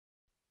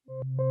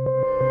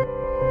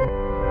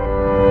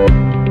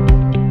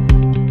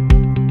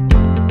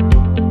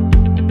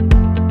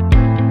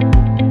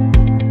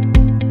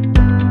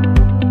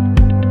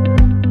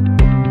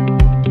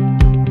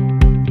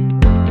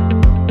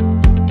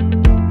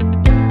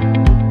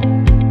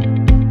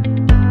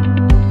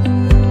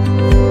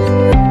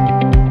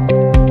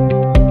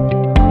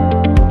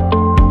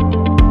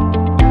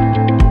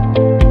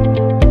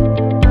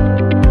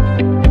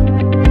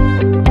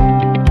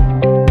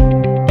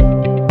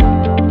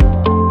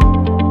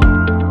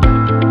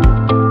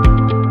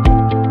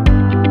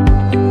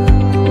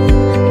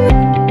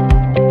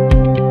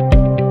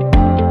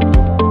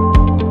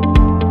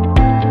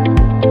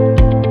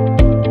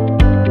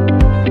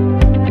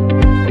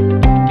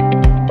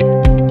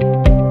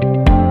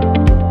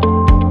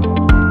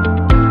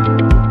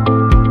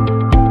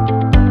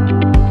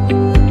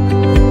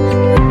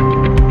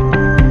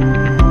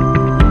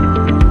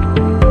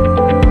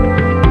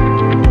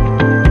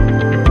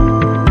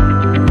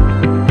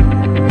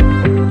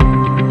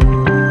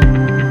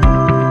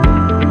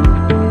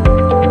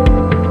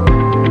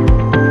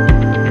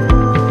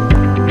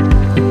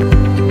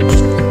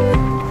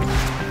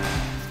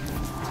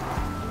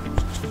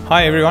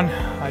Hi everyone,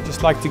 I'd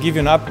just like to give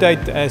you an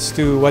update as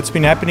to what's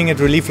been happening at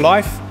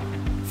Relief.life.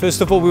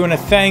 First of all, we want to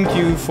thank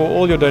you for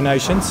all your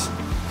donations.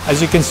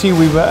 As you can see,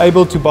 we were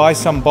able to buy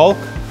some bulk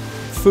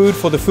food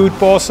for the food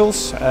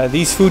parcels.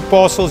 These food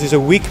parcels is a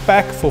week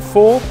pack for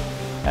 4,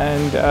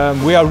 and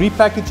we are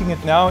repackaging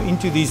it now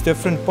into these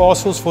different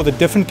parcels for the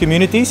different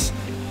communities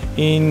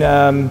in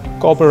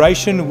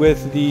cooperation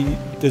with the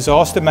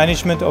disaster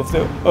management of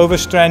the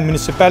Overstrand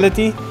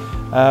municipality.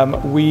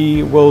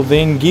 We will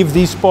then give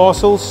these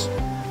parcels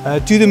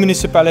to the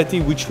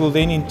municipality, which will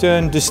then in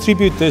turn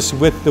distribute this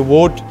with the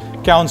ward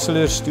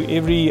councillors to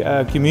every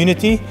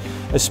community,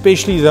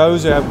 especially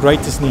those who have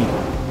greatest need.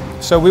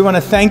 So we want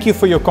to thank you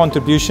for your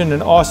contribution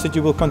and ask that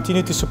you will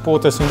continue to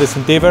support us in this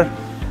endeavour,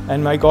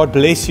 and may God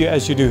bless you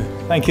as you do.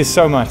 Thank you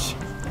so much.